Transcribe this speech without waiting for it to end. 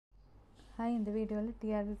Hi, in the video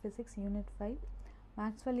TRB Physics Unit 5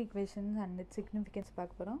 Maxwell Equations and its significance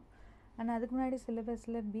பார்க்க போகிறோம். ஆனால் அதுக்கு முன்னாடி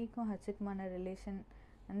சிலபஸில் பிக்கும் ஹச்சுக்குமான relation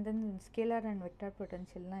and then scalar and vector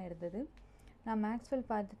பொட்டன்ஷியல்லாம் இருந்தது. நான் மேக்ஸ்வெல்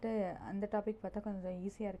பார்த்துட்டு அந்த டாபிக் பார்த்தா கொஞ்சம்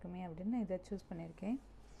ஈஸியாக இருக்குமே அப்படின்னு இதை சூஸ் பண்ணியிருக்கேன்.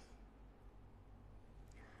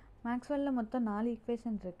 மேக்ஸ்வெல்லில் மொத்தம் 4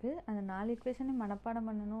 ஈக்குவேஷன் இருக்குது. அந்த 4 ஈக்குவேஷனையும் மனப்பாடம்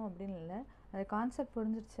பண்ணணும் அப்படின்னு இல்லை. அது கான்செப்ட்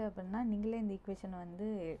புரிஞ்சிருச்சு அப்படின்னா நீங்களே இந்த ஈக்குவேஷனை வந்து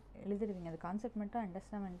எழுதிடுவீங்க. அது கான்செப்ட் மட்டும்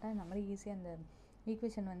அண்டர்ஸ்டாண்ட் பண்ணிட்டால் இந்த மாதிரி ஈஸியாக அந்த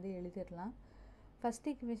ஈக்குவேஷன் வந்து எழுதிடலாம். First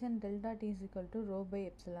equation del dot is equal to rho by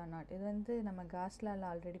epsilon naught. இது வந்து நம்ம காஸ்லாவில்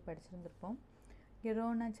ஆல்ரெடி படிச்சிருந்துருப்போம். இங்கே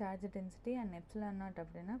Rona charge density and epsilon not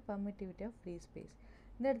அப்படின்னா பர்மிட்டிவிட்டி ஆஃப் ஃப்ரீ ஸ்பேஸ்.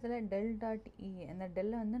 இந்த இடத்துல del dot e அந்த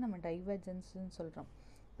டெல்லை வந்து நம்ம டைவர்ஜென்ஸ்ன்னு சொல்கிறோம்.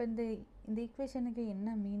 இப்போ இந்த ஈக்குவேஷனுக்கு என்ன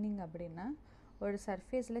மீனிங் அப்படின்னா, ஒரு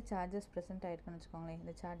சர்ஃபேஸில் சார்ஜஸ் ப்ரெசென்ட் ஆகிருக்குன்னு வச்சுக்கோங்களேன்.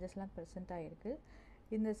 இந்த சார்ஜஸ்லாம் ப்ரெசென்ட் ஆகிருக்கு.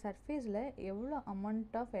 இந்த சர்ஃபேஸில் எவ்வளோ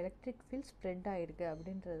amount of electric field spread ஆகிருக்கு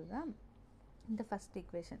அப்படின்றது தான் இந்த ஃபஸ்ட்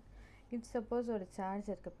ஈக்குவேஷன். இட்ஸ் சப்போஸ் ஒரு சார்ஜ்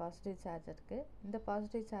இருக்குது, பாசிட்டிவ் சார்ஜ் இருக்குது. இந்த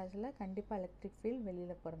பாசிட்டிவ் சார்ஜில் கண்டிப்பாக எலக்ட்ரிக் ஃபீல்ட்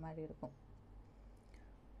வெளியில் போகிற மாதிரி இருக்கும்.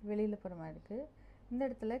 இந்த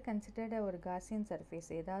இடத்துல கன்சிடர்டாக ஒரு காசியன் சர்ஃபேஸ்,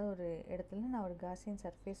 ஏதாவது ஒரு இடத்துல நான் ஒரு காசியன்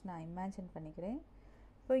சர்ஃபேஸ் நான் இமேஜின் பண்ணிக்கிறேன்.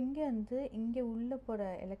 இப்போ இங்கே உள்ளே போகிற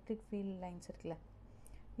எலக்ட்ரிக் ஃபீல்ட் லைன்ஸ் இருக்குல்ல,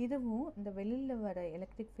 இதுவும் இந்த வெளியில் வர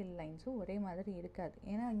எலக்ட்ரிக் ஃபீல்ட் லைன்ஸும் ஒரே மாதிரி இருக்காது.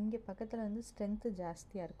 ஏன்னா இங்கே பக்கத்தில் வந்து ஸ்ட்ரென்த்து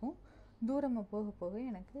ஜாஸ்தியாக இருக்கும். தூரமாக போக போக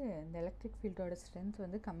எனக்கு இந்த எலக்ட்ரிக் ஃபீல்டோட ஸ்ட்ரென்த்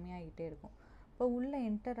வந்து கம்மியாகிட்டே இருக்கும். இப்போ உள்ளே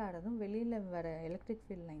என்டர் ஆகிறதும் வெளியில் வர எலக்ட்ரிக்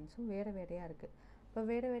ஃபீல்ட் லைன்ஸும் வேறு வேறையாக இருக்குது. இப்போ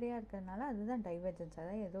வேறு வேறையாக இருக்கிறதுனால அதுதான் டைவர்ஜென்ஸ்.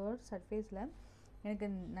 அதாவது ஏதோ ஒரு சர்ஃபேஸில் எனக்கு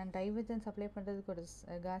நான் டைவர்ஜென்ஸ் அப்ளை பண்ணுறதுக்கு ஒரு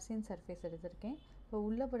காசியன் சர்ஃபேஸ் எடுத்திருக்கேன். இப்போ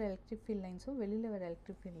உள்ளே போகிற எலக்ட்ரிக் ஃபீல்ட் லைன்ஸும் வெளியில் வர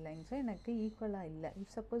எலக்ட்ரிக் ஃபீல்ட் லைன்ஸும் எனக்கு ஈக்குவலாக இல்லை.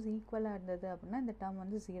 இஃப் சப்போஸ் ஈக்குவலாக இருந்தது அப்படின்னா இந்த டேர்ம்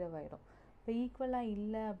வந்து 0 ஆகிடும். இப்போ ஈக்குவலாக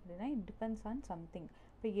இல்லை அப்படின்னா இட் டிபெண்ட்ஸ் ஆன் சம்திங்.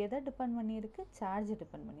 இப்போ எதை டிபெண்ட் பண்ணியிருக்கு? சார்ஜ்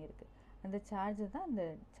டிபெண்ட் பண்ணியிருக்கு. அந்த சார்ஜ் தான் அந்த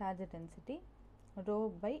charge density row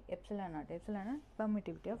pi epsilon not. Epsilon not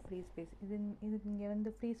permittivity of free space. இதுக்கு இங்கே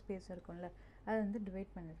வந்து ஃப்ரீ ஸ்பேஸ் இருக்கும்ல, அதை வந்து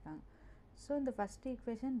டிவைட் பண்ணியிருக்காங்க. ஸோ இந்த first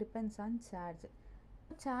equation depends on charge.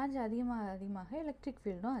 Charge அதிகமாக எலக்ட்ரிக்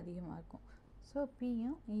ஃபீல்டும் அதிகமாக இருக்கும். ஸோ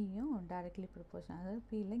பியும் இயும் டைரக்ட்லி ப்ரொபோர்ஷன். அதாவது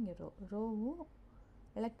பியில் இங்கே ரோவும்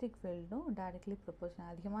எலக்ட்ரிக் ஃபீல்டும் டைரக்ட்லி ப்ரொபோர்ஷன்.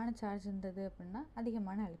 அதிகமான சார்ஜ் இருந்தது அப்படின்னா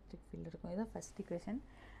அதிகமான எலக்ட்ரிக் ஃபீல்டு இருக்கும். இதுதான் first equation.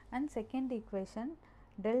 And second equation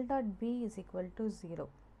del dot b is equal to 0.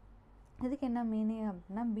 இதுக்கு என்ன மீனிங்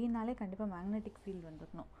அப்படின்னா, பினாலே கண்டிப்பாக மேக்னெட்டிக் ஃபீல்டு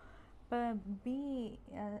வந்துடணும். இப்போ பி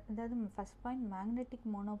அதாவது first point, magnetic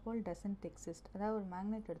monopole doesn't exist. அதாவது ஒரு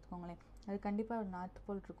மேக்னெட் எடுத்துக்கோங்களேன், அது கண்டிப்பாக ஒரு நார்த்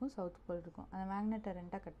போல் இருக்கும், சவுத் போல் இருக்கும். அந்த மேக்னெட்டை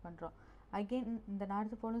ரெண்டாக கட் பண்ணுறோம். அகெயின் இந்த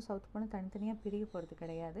நார்த் போலும் சவுத் போலும் தனித்தனியாக பிரிய போகிறது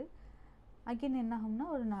கிடையாது. அகெயின் என்ன ஆகும்னா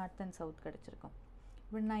ஒரு நார்த் அண்ட் சவுத் கிடச்சிருக்கும்.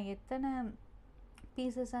 இப்படி நான் எத்தனை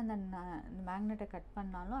பீசஸாக அந்த மேக்னெட்டை கட்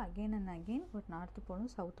பண்ணாலும் அகெயின் அண்ட் அகெயின் ஒரு நார்த்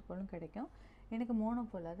போலும் சவுத் போலும் கிடைக்கும். எனக்கு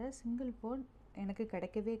மோனோபோல், அதாவது சிங்கிள் போல் எனக்கு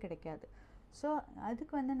கிடைக்கவே கிடைக்காது. ஸோ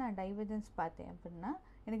அதுக்கு வந்து நான் டைவர்ஜென்ஸ் பார்த்தேன் அப்படின்னா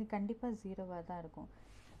எனக்கு கண்டிப்பாக 0வாக தான் இருக்கும்.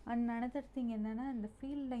 அண்ட் அனதர் திங் என்னென்னா, இந்த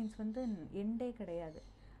ஃபீல்ட் லைன்ஸ் வந்து எண்டே கிடையாது.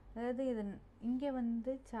 அதாவது இங்கே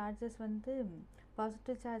வந்து சார்ஜஸ் வந்து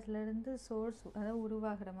பாசிட்டிவ் சார்ஜ்லேருந்து சோர்ஸ் அதாவது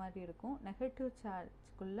உருவாகிற மாதிரி இருக்கும். நெகட்டிவ்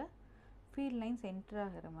சார்ஜ்குள்ளே ஃபீல்ட் லைன்ஸ் என்டர்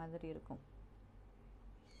ஆகிற மாதிரி இருக்கும்.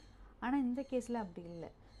 ஆனால் இந்த கேஸில் அப்படி இல்லை.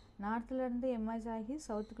 நார்த்துலேருந்து எமர்ஜ் ஆகி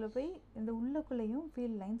சவுத்துக்குள்ளே போய் இந்த உள்ளக்குள்ளேயும்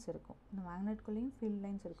ஃபீல்ட் லைன்ஸ் இருக்கும், இந்த மேக்னெட்குள்ளேயும் ஃபீல்ட்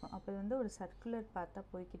லைன்ஸ் இருக்கும். அப்போ வந்து ஒரு சர்க்குலர் பார்த்தா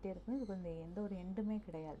போய்கிட்டே இருக்கும். இதுக்கு வந்து எந்த ஒரு எண்டுமே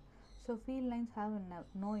கிடையாது. So field lines have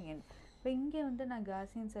no end. இப்போ இங்கே வந்து நான்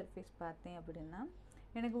காசியன் சர்ஃபேஸ் பார்த்தேன் அப்படின்னா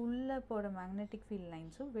எனக்கு உள்ளே போகிற மேக்னெட்டிக் ஃபீல்ட்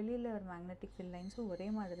லைன்ஸும் வெளியில் ஒரு மேக்னெட்டிக் ஃபீல்ட் லைன்ஸும் ஒரே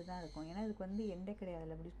மாதிரி தான் இருக்கும். ஏன்னா இதுக்கு வந்து எண்டே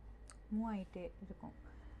கிடையாது, அப்படி மூவ் ஆகிட்டே இருக்கும்.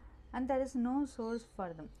 And there is no source for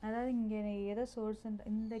them. அதாவது இங்கே எதோ சோர்ஸ்,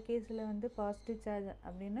 இந்த கேஸில் வந்து பாசிட்டிவ் சார்ஜ்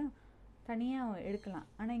அப்படின்னு தனியாக எடுக்கலாம்.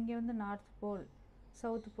 ஆனால் இங்கே வந்து நார்த் போல்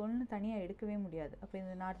சவுத் போல்னு தனியாக எடுக்கவே முடியாது. அப்போ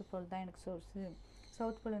இந்த நார்த் போல் தான் எனக்கு சோர்ஸு,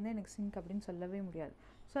 சவுத் போல் வந்து எனக்கு சிங்க் அப்படின்னு சொல்லவே முடியாது.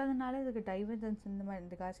 ஸோ அதனால் இதுக்கு டைவர்ஜென்ஸ் இந்த மாதிரி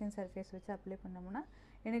இந்த காசியன் சர்ஃபேஸ் வச்சு அப்ளை பண்ணோம்னா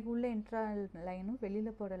எனக்கு உள்ள இன்ட்ரால் லைனும்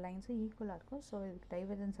வெளியில் போகிற லைன்ஸும் ஈக்குவலாக இருக்கும். ஸோ இதுக்கு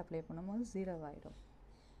டைவர்ஜென்ஸ் அப்ளை பண்ணும்போது 0 ஆகிடும்.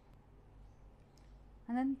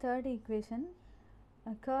 And then third equation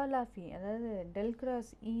curl of E, அதாவது del cross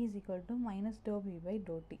E is equal to minus dou B by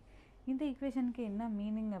dou T. இந்த ஈக்குவேஷனுக்கு என்ன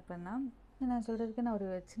மீனிங் அப்படின்னா, நான் சொல்கிறதுக்கு நான் ஒரு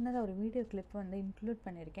சின்னதாக ஒரு வீடியோ கிளிப் வந்து இன்க்ளூட்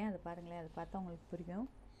பண்ணியிருக்கேன். அதை பாருங்களேன், அதை பார்த்தா உங்களுக்கு புரியும்.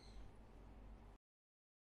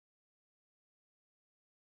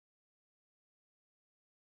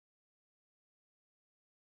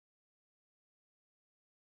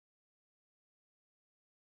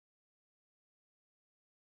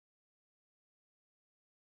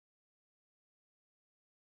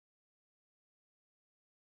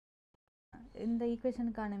 இந்த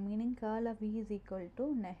ஈக்குவேஷனுக்கான meaning curl of E is equal to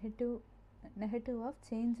negative of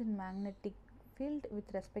change in magnetic field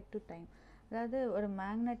with respect to time. அதாவது ஒரு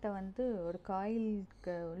மேக்னெட்டை வந்து ஒரு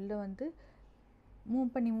காயிலுக்கு உள்ளே வந்து மூவ்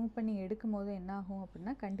பண்ணி எடுக்கும் போது என்ன ஆகும்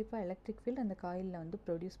அப்படின்னா கண்டிப்பாக எலக்ட்ரிக் ஃபீல்டு அந்த காயிலில் வந்து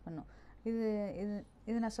ப்ரொடியூஸ் பண்ணும். இது இது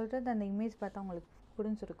இது நான் சொல்கிறது அந்த இமேஜ் பார்த்தா உங்களுக்கு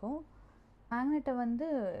புரிஞ்சிருக்கும். மேக்னெட்டை வந்து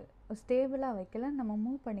ஸ்டேபிளாக வைக்கல, நம்ம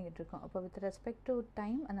மூவ் பண்ணிக்கிட்டு இருக்கோம். அப்போ வித் ரெஸ்பெக்ட் டு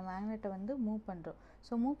டைம் அந்த மேக்னெட்டை வந்து மூவ் பண்ணுறோம்.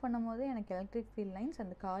 ஸோ மூவ் பண்ணும்போது எனக்கு எலக்ட்ரிக் ஃபீல்ட் லைன்ஸ்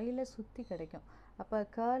அந்த காயிலை சுற்றி கிடைக்கும். அப்போ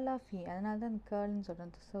கேர்ள் ஆஃப் இ, அதனால தான் அந்த கேர்ள்னு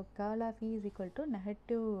சொல்கிறோம். So girl of E is equal to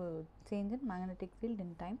negative change in magnetic field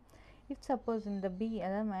in time. If suppose இந்த பி,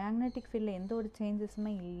 அதாவது மேக்னெட்டிக் ஃபீல்டில் எந்த ஒரு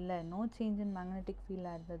சேஞ்சஸுமே இல்லை, நோ சேஞ்ச் இன் மேக்னெட்டிக்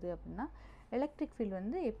ஃபீல்டாக இருந்தது அப்படின்னா எலக்ட்ரிக் ஃபீல்டு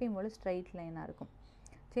வந்து எப்பயும் போல் ஸ்ட்ரைட் லைனாக இருக்கும்.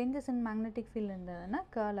 சேஞ்சஸ் இன் மேக்னெட்டிக் ஃபீல்டு இருந்ததுன்னா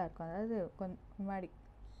கேர்ளாக இருக்கும், அதாவது கொஞ்சம் முன்னாடி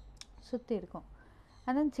சுற்றி இருக்கும்.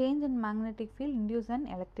 அதான் change in magnetic field induce and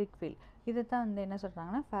electric field. இதை தான் வந்து என்ன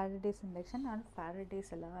சொல்கிறாங்கன்னா ஃபாரடேஸ் இண்டக்ஷன் ஆர்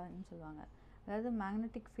ஃபாரடேஸ் லான்னு சொல்லுவாங்க. அதாவது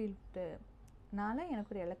மேக்னெட்டிக் ஃபீல்டுனால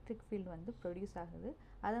எனக்கு ஒரு எலக்ட்ரிக் ஃபீல்டு வந்து ப்ரொடியூஸ் ஆகுது,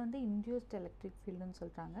 அதை வந்து இன்டியூஸ்ட் எலக்ட்ரிக் ஃபீல்டுன்னு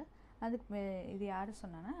சொல்கிறாங்க. அதுக்கு இது யார்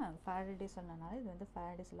சொன்னோன்னா ஃபாரடே சொன்னனால இது வந்து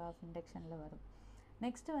ஃபாரடேஸ் லா ஆஃப் இண்டக்ஷனில் வரும்.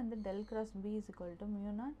 நெக்ஸ்ட்டு வந்து del cross B is equal to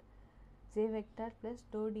mu not J vector plus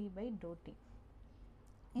to D by to D.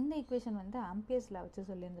 இந்த ஈக்குவேஷன் வந்து ஆம்பியர்ஸில் வச்சு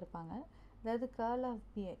சொல்லியிருந்திருப்பாங்க. அதாவது கேர்ள் ஆஃப்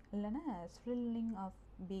பி இல்லைன்னா ஸ்ப்ரில்லிங் of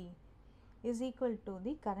B is equal to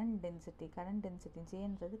the current density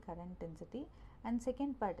ஜேன்றது current density and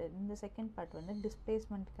இந்த second part வந்து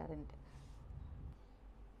displacement current.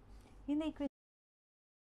 இந்த equation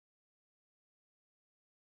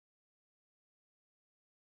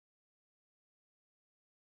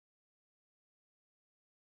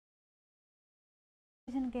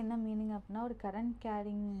என்ன meaning அப்படின்னா ஒரு கரண்ட்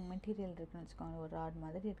கேரிங் மெட்டீரியல் இருக்குன்னு வச்சுக்கோங்க, ஒரு ராட்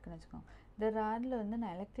மாதிரி இருக்குன்னு வச்சுக்கோங்க. இந்த ராடில் வந்து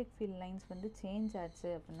நான் எலக்ட்ரிக் ஃபீல்ட் லைன்ஸ் வந்து சேஞ்ச் ஆச்சு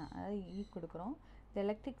அப்படின்னா, அதாவது இ கொடுக்குறோம், இந்த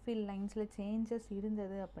எலக்ட்ரிக் ஃபீல்ட் லைன்ஸில் சேஞ்சஸ்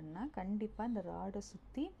இருந்தது அப்படின்னா கண்டிப்பாக இந்த ராடை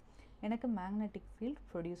சுற்றி எனக்கு மேக்னெட்டிக் ஃபீல்ட்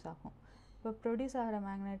ப்ரொடியூஸ் ஆகும். இப்போ ப்ரொடியூஸ் ஆகிற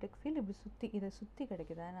மேக்னெட்டிக் ஃபீல்டு இப்படி இதை சுற்றி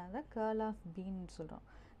கிடைக்குது, அதனால தான் கேர்ள் ஆஃப் பின்னு சொல்கிறோம்.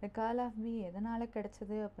 இந்த கேர்ள் ஆஃப் பி எதனால்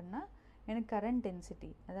கிடச்சிது அப்படின்னா எனக்கு கரண்ட்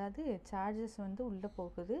டென்சிட்டி, அதாவது சார்ஜஸ் வந்து உள்ளே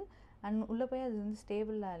போகுது அண்ட் உள்ளே போய் அது வந்து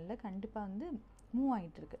ஸ்டேபிளாக இல்லை, கண்டிப்பாக வந்து மூவ்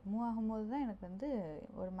ஆகிட்டுருக்கு. மூவ் ஆகும்போது தான் எனக்கு வந்து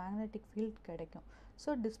ஒரு மேக்னெட்டிக் ஃபீல்ட் கிடைக்கும். ஸோ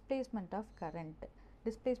டிஸ்பிளேஸ்மெண்ட் ஆஃப் கரண்ட்,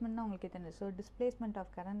 டிஸ்பிளேஸ்மெண்ட்னா உங்களுக்கு தெரியும். ஸோ டிஸ்பிளேஸ்மெண்ட்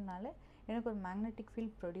ஆஃப் கரண்ட்னால எனக்கு ஒரு மேக்னெட்டிக்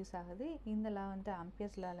ஃபீல்ட் ப்ரொடியூஸ் ஆகுது. இந்த லா வந்து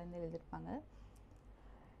ஆம்பியர்ஸ் லாலேருந்து எழுதியிருப்பாங்க.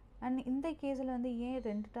 அண்ட் இந்த கேஸில் வந்து ஏன்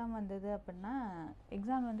 2 டேர்ம் வந்தது அப்படின்னா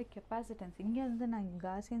எக்ஸாம் வந்து கெப்பாசிட்டன்ஸ், இங்கே வந்து நான்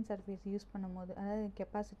காசியன் சர்ஃபேஸ் யூஸ் பண்ணும்போது, அதாவது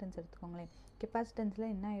கெப்பாசிட்டன்ஸ் எடுத்துக்கோங்களேன்,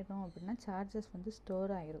 கெப்பாசிட்டன்ஸில் என்ன ஆயிடும் அப்படின்னா சார்ஜஸ் வந்து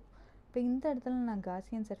ஸ்டோர் ஆயிரும். இப்போ இந்த இடத்துல நான்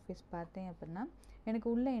காசியன் சர்ஃபேஸ் பார்த்தேன் அப்படின்னா எனக்கு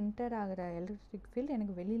உள்ளே என்டர் ஆகிற எலக்ட்ரிக் ஃபீல்டு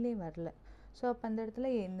எனக்கு வெளியிலே வரல. ஸோ அப்போ அந்த இடத்துல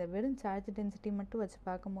இந்த வெறும் சார்ஜ் டென்சிட்டி மட்டும் வச்சு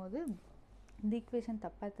பார்க்கும்போது இந்த ஈக்குவேஷன்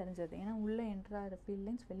தப்பாக தெரிஞ்சது, ஏன்னா உள்ளே என்டர் ஆகிற ஃபீல்ட்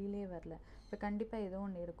லைன்ஸ் வெளியிலே வரல. இப்போ கண்டிப்பாக ஏதோ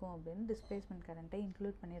ஒன்று இருக்கும் அப்படின்னு டிஸ்பிளேஸ்மெண்ட் கரண்ட்டை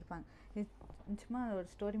இன்க்ளூட் பண்ணியிருப்பாங்க. இது சும்மா ஒரு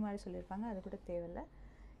ஸ்டோரி மாதிரி சொல்லியிருப்பாங்க, அது கூட தேவையில்லை,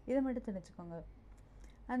 இதை மட்டும் தெரிஞ்சுக்கோங்க.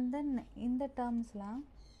 அண்ட் தென் இந்த டேர்ம்ஸ்லாம்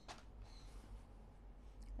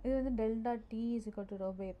இது வந்து del dot D is equal to rho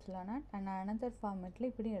pi epsilon not and another ஃபார்மேட்டில்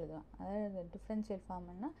இப்படி எழுதலாம். அதாவது differential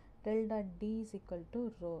ஃபார்ம்னா del dot D is equal to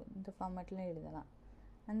rho, இந்த ஃபார்மேட்டில் எழுதலாம்.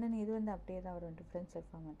 அண்ட் தென் இது வந்து அப்படியே தான் வரும் டிஃப்ரென்ஷியல்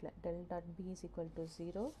ஃபார்மேட்டில் del dot B is equal to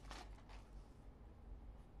 0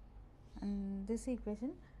 and this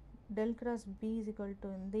equation del cross B is equal to,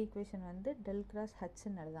 இந்த ஈக்குவேஷன் வந்து டெல் கிராஸ்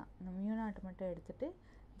ஹச்ன்னு எழுதலாம். இந்த மியூ நாட் மட்டும் எடுத்துகிட்டு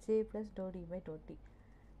J plus to D by to D.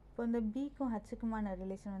 இப்போ இந்த பிக்கும் ஹச்சுக்குமான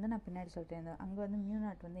ரிலேஷன் வந்து நான் பின்னாடி சொல்கிறேன், அங்கே வந்து மியூ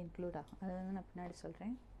நாட் வந்து இன்க்ளூட் ஆகும், அதை வந்து நான் பின்னாடி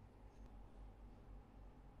சொல்கிறேன்.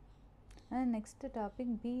 Next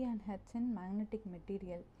topic B and H in magnetic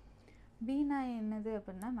material. பினா என்னது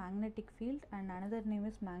அப்படின்னா magnetic field and another name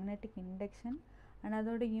is magnetic induction and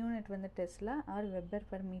அதோட யூனிட் வந்து Tesla R webber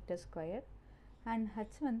per metre square. And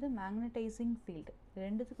H வந்து மேக்னடைசிங் ஃபீல்டு.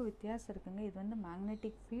 ரெண்டுத்துக்கும் வித்தியாசம் இருக்குங்க. இது வந்து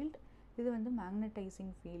மேக்னெட்டிக் ஃபீல்டு, இது வந்து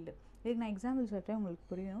மேக்னடைசிங் ஃபீல்டு. இதுக்கு நான் எக்ஸாம்பிள் சொல்கிறேன், உங்களுக்கு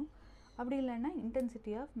புரியும். அப்படி இல்லைன்னா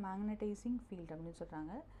இன்டென்சிட்டி ஆஃப் மேக்னடைசிங் ஃபீல்டு அப்படின்னு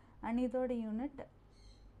சொல்கிறாங்க. அண்ட் இதோட unit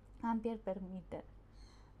ampere per metre.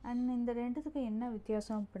 And இந்த ரெண்டுத்துக்கும் என்ன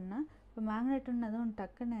வித்தியாசம் அப்படின்னா, இப்போ மேக்னெட்டுன்னதும்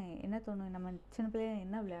டக்குன்னு என்ன தோணும், நம்ம சின்ன பிள்ளைங்க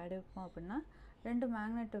என்ன விளையாடிருப்போம் அப்படின்னா 2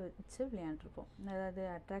 மேக்னெட்டை வச்சு விளையாண்டுருப்போம். அதாவது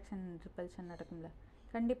அட்ராக்ஷன் ரிப்பல்ஷன் நடக்கும்ல,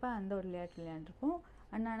 கண்டிப்பாக அந்த ஒரு விளையாட்டு விளையாண்டுருப்போம்.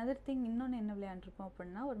 அண்ட் அனதர் திங் இன்னொன்று என்ன விளையாண்டுருப்போம்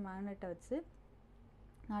அப்படின்னா, ஒரு மேக்னெட்டை வச்சு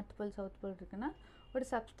நார்த் போல் சவுத் போல் இருக்குன்னா ஒரு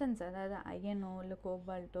சப்ஸ்டன்ஸ், அதாவது அயனோ இல்லை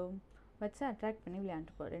கோபால்ட்டோ வச்சு அட்ராக்ட் பண்ணி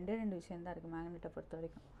விளையாண்டுருப்போம். 2 விஷயந்தான் இருக்குது மேக்னெட்டை பொறுத்த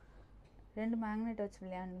வரைக்கும். 2 மேக்னெட்டை வச்சு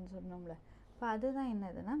விளையாண்டுன்னு சொன்னோம்ல, இப்போ அதுதான்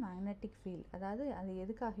என்னதுன்னா மேக்னெட்டிக் ஃபீல்ட். அதாவது அது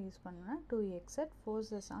எதுக்காக யூஸ் பண்ணணும்னா to exert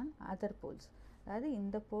forces on other poles. அதாவது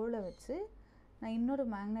இந்த போலை வச்சு நான் இன்னொரு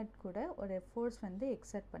மேக்னெட் கூட ஒரு ஃபோர்ஸ் வந்து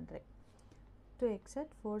எக்ஸர்ட் பண்ணுறேன். To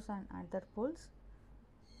exert force on other poles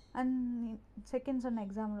and second சொன்ன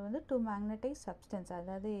எக்ஸாம்பிள் வந்து டு மேக்னடைஸ் சப்ஸ்டன்ஸ்,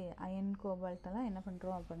 அதாவது அயன் கோபால்ட்டெல்லாம் என்ன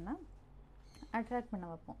பண்ணுறோம் அப்படின்னா அட்ராக்ட் பண்ண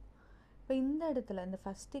வைப்போம். இப்போ இந்த இடத்துல இந்த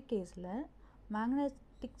ஃபஸ்ட்டு கேஸில்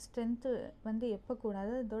மேக்னெட்டிக் ஸ்ட்ரென்த்து வந்து எப்போ கூடும்,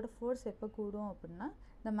 அதாவது இதோட ஃபோர்ஸ் எப்போ கூடும் அப்படின்னா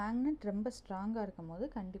இந்த மேக்னெட் ரொம்ப ஸ்ட்ராங்காக இருக்கும் போது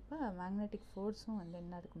கண்டிப்பாக மேக்னெட்டிக் ஃபோர்ஸும் வந்து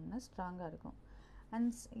என்ன இருக்கும்னா ஸ்ட்ராங்காக இருக்கும்.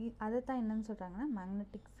 அண்ட் அதை தான் என்னன்னு சொல்கிறாங்கன்னா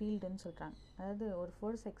மேக்னெட்டிக் ஃபீல்டுன்னு சொல்கிறாங்க. அதாவது ஒரு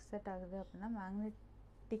ஃபோர்ஸ் எக்ஸர்ட் ஆகுது அப்படின்னா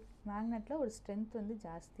மேக்னெட்டில் ஒரு ஸ்ட்ரென்த் வந்து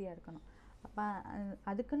ஜாஸ்தியாக இருக்கணும். அப்போ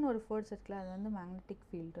அதுக்குன்னு ஒரு ஃபோர்ஸ் இருக்குல்ல, அது வந்து மேக்னெட்டிக்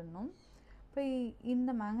ஃபீல்டுன்னும். இப்போ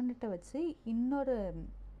இந்த மேக்னெட்டை வச்சு இன்னொரு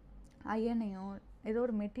அயனையும் ஏதோ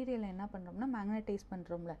ஒரு மெட்டீரியலை என்ன பண்ணுறோம்னா மேக்னடைஸ்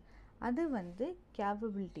பண்ணுறோம்ல, அது வந்து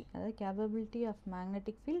கேப்பபிலிட்டி, அதாவது capability of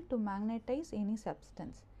magnetic field to magnetise any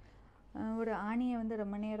substance. ஒரு ஆணியை வந்து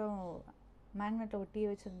ரொம்ப நேரம் மேக்னெட்டை ஒட்டியே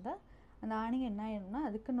வச்சுருந்தா அந்த ஆணியை என்ன ஆயிடும்னா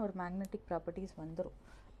அதுக்குன்னு ஒரு மேக்னெட்டிக் ப்ராப்பர்ட்டிஸ் வந்துடும்.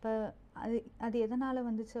 இப்போ அது எதனால்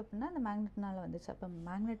வந்துச்சு அப்படின்னா அந்த மேக்னெட்னால் வந்துச்சு. அப்போ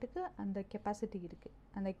மேக்னெட்டுக்கு அந்த கெப்பாசிட்டி இருக்குது,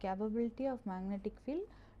 அந்த capability of magnetic field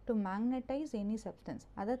to magnetise any substance.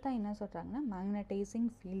 அதை தான் என்ன சொல்கிறாங்கன்னா மேக்னடைசிங்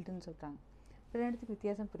ஃபீல்டுன்னு சொல்கிறாங்க. இப்போ ரெண்டுத்துக்கு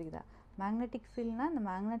வித்தியாசம் புரியுதா? மேக்னெட்டிக் ஃபீல்ட்னால் அந்த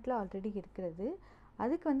மேக்னெட்டில் ஆல்ரெடி இருக்கிறது,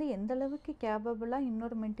 அதுக்கு வந்து எந்த அளவுக்கு கேப்பபிளாக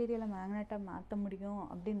இன்னொரு மெட்டீரியலை மேக்னெட்டை மாற்ற முடியும்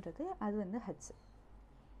அப்படின்றது அது வந்து ஹச்.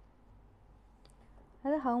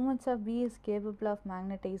 அது how much of B is capable of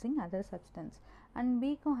magnetizing other substance. And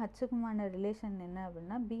Bக்கும் ஹச்சுக்குமான relation என்ன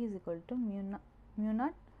அப்படின்னா B is equal to mu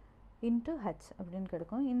naught into H அப்படின்னு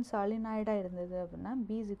கிடைக்கும். இன் சாலினாய்டாக இருந்தது அப்படின்னா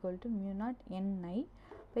B is equal to mu naught Ni.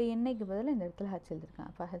 இப்போ Niக்கு பதில் இந்த இடத்துல H எழுதியிருக்கேன்.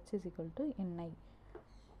 அப்போ H is equal to Ni.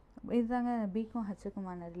 இதுதாங்க Bக்கும்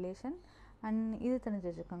ஹச்சுக்குமான ரிலேஷன். அண்ட் இது தெரிஞ்சு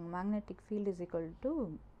வச்சுக்கோங்க, magnetic field is equal to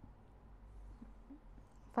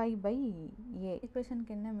 5/A.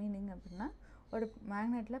 ஈக்குவேஷனுக்கு என்ன மீனிங் அப்படின்னா ஒரு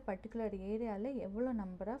மேக்னெட்டில் பர்டிகுலர் ஏரியாவில் எவ்வளோ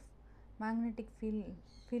number of magnetic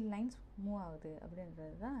field lines move ஆகுது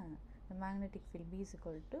அப்படின்றது தான் இந்த magnetic field. B is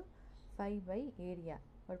equal to 5/ஏரியா.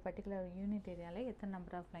 ஒரு பர்டிகுலர் யூனிட் ஏரியாவில் எத்தனை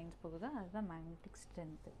நம்பர் ஆஃப் லைன்ஸ் போகுதோ அதுதான் magnetic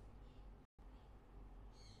strength.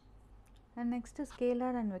 And next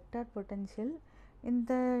scalar and vector potential.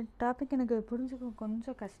 இந்த டாபிக் எனக்கு புரிஞ்சுக்க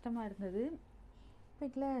கொஞ்சம் கஷ்டமாக இருந்தது.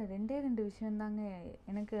 டாப்பிக்கில் ரெண்டு விஷயந்தாங்க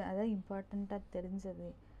எனக்கு அதாவது இம்பார்ட்டண்ட்டாக தெரிஞ்சது.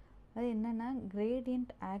 அது என்னென்னா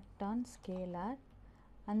gradient act on scalar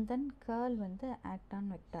and then girl வந்து ஆக்ட் ஆன்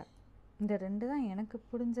வெக்டார். இந்த ரெண்டு தான் எனக்கு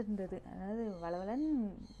புரிஞ்சிருந்தது. அதாவது வளவலன்னு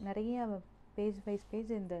நிறைய பேஜ் வைஸ்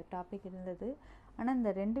பேஜ் இந்த டாபிக் இருந்தது. ஆனால்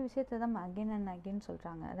இந்த ரெண்டு விஷயத்தை தான் அகெயின் அண்ட் அகெயின்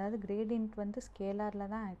சொல்கிறாங்க. அதாவது கிரேடியன்ட் வந்து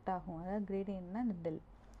ஸ்கேலாரில் தான் ஆக்ட் ஆகும். அதாவது கிரேடியன்ட்னா இந்த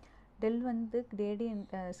டெல் வந்து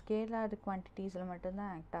கிரேடியன்ட் ஸ்கேலார் குவான்டிட்டிஸில்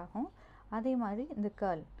மட்டும்தான் ஆக்ட் ஆகும். அதே மாதிரி இந்த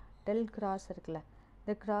கேர்ள் டெல் கிராஸ் இருக்குல்ல,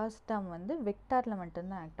 இந்த கிராஸ் டேர்ம் வந்து வெக்டாரில்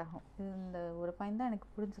மட்டும்தான் ஆக்ட் ஆகும். இந்த ஒரு பாயிண்ட் தான் எனக்கு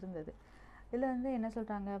புரிஞ்சிருந்தது. இதில் வந்து என்ன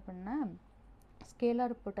சொல்கிறாங்க அப்படின்னா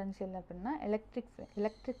ஸ்கேலார் பொட்டன்ஷியல் அப்படின்னா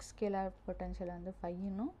எலக்ட்ரிக் ஸ்கேலார் பொட்டன்ஷியல் வந்து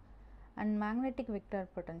ஃபைனும் அண்ட் மேக்னெட்டிக் வெக்டார்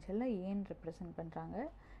பொட்டன்ஷியலில் ஏன்னு ரெப்ரசன்ட் பண்ணுறாங்க.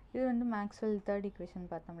 இது வந்து மேக்ஸ்வெல் தேர்ட் ஈக்குவேஷன்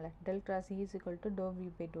பார்த்தோம்ல, del cross E is equal to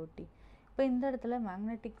 ∂V/∂t. இப்போ இந்த இடத்துல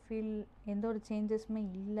மேக்னெட்டிக் ஃபீல்ட் எந்த ஒரு சேஞ்சஸுமே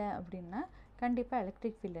இல்லை அப்படின்னா கண்டிப்பாக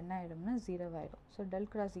எலக்ட்ரிக் ஃபீல்டு என்ன ஆகிடும்னா 0 ஆகிடும். So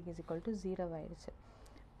del cross E is equal to 0 ஆகிடுச்சு.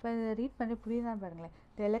 இப்போ இதை ரீட் பண்ணி புரியுதான் பாருங்களேன்.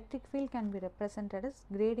 த electric field can be represented as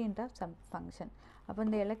gradient of some function. அப்போ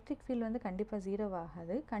இந்த எலக்ட்ரிக் ஃபீல்டு வந்து கண்டிப்பாக 0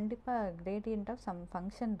 ஆகாது, கண்டிப்பாக கிரேடியன்ட் ஆஃப் சம்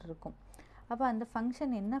ஃபங்க்ஷன் இருக்கும். அப்போ அந்த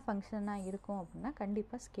ஃபங்க்ஷன் என்ன ஃபங்க்ஷனாக இருக்கும் அப்படின்னா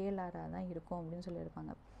கண்டிப்பாக ஸ்கேலாராக தான் இருக்கும் அப்படின்னு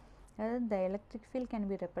சொல்லியிருப்பாங்க. அதாவது த electric field can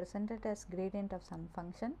be represented as gradient of some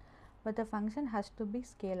function but the function has to be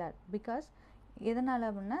scalar. Because எதனால்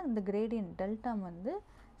அப்படின்னா இந்த கிரேடியன்ட் டெல்டா வந்து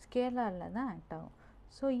ஸ்கேலாரில் தான் ஆக்ட் ஆகும்.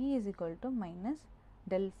 So E is equal to minus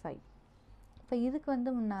del phi. இப்போ இதுக்கு வந்து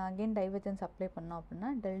நான் அகெயின் டைவர்ஜென்ஸ் அப்ளை பண்ணோம் அப்படின்னா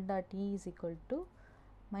del dot E is equal to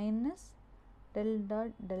minus del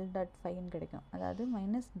dot phiன்னு கிடைக்கும். அதாவது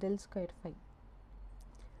மைனஸ் டெல் ஸ்கொயர் ஃபை.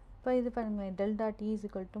 இப்போ இது பாருங்களேன், del dot E is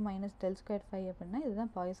equal to minus del square phi அப்படின்னா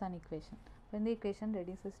இதுதான் பாய்சான் ஈக்குவேஷன். இப்போ இந்த equation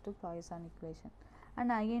reduces to Poisson equation.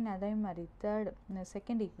 And again அதே மாதிரி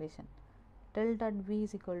second equation del dot B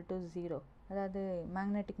is equal to 0, அதாவது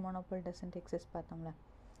மேக்னெட்டிக் மோனோபோல் டசன்ட் எக்ஸிஸ்ட் பார்த்தோம்ல,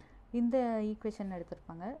 இந்த equation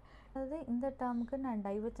எடுத்திருப்பாங்க. அதாவது இந்த டேர்முக்கு நான்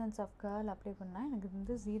டைவர்ஜென்ஸ் ஆஃப் கர்ல் அப்ளை பண்ணால் எனக்கு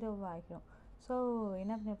வந்து 0 ஆகிடும். ஸோ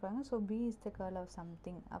என்ன பண்ணியிருப்பாங்க, so B is the curl of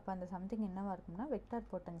something. அப்போ அந்த சம்திங் என்னவாக இருக்கும்னா வெக்டார்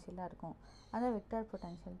பொட்டன்ஷியலாக இருக்கும். அந்த வெக்டார்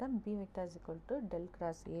பொட்டன்ஷியல் தான் B vector is equal to del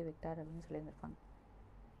cross A vector அப்படின்னு சொல்லியிருப்பாங்க.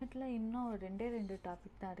 இதில் இன்னும் ரெண்டு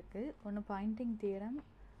டாபிக் தான் இருக்குது. ஒன்று பாயிண்டிங் தியரம்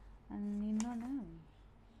அண்ட் இன்னொன்று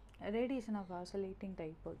ரேடியேஷன் ஆஃப் ஆசோலேட்டிங்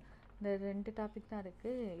டைபோல். இந்த ரெண்டு டாபிக் தான்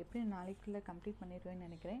இருக்குது. எப்படியும் நாளைக்குள்ளே கம்ப்ளீட் பண்ணிடுவேன்னு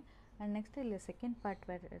நினைக்கிறேன். அண்ட் நெக்ஸ்ட்டு இல்லை செகண்ட் பார்ட்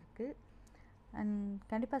வேறு இருக்குது. அண்ட்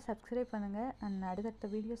கண்டிப்பாக சப்ஸ்கிரைப் பண்ணுங்கள். அண்ட் அடுத்தடுத்த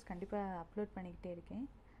வீடியோஸ் கண்டிப்பாக அப்லோட் பண்ணிக்கிட்டே இருக்கேன்.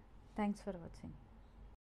 தேங்க்ஸ் ஃபார் வாட்சிங்.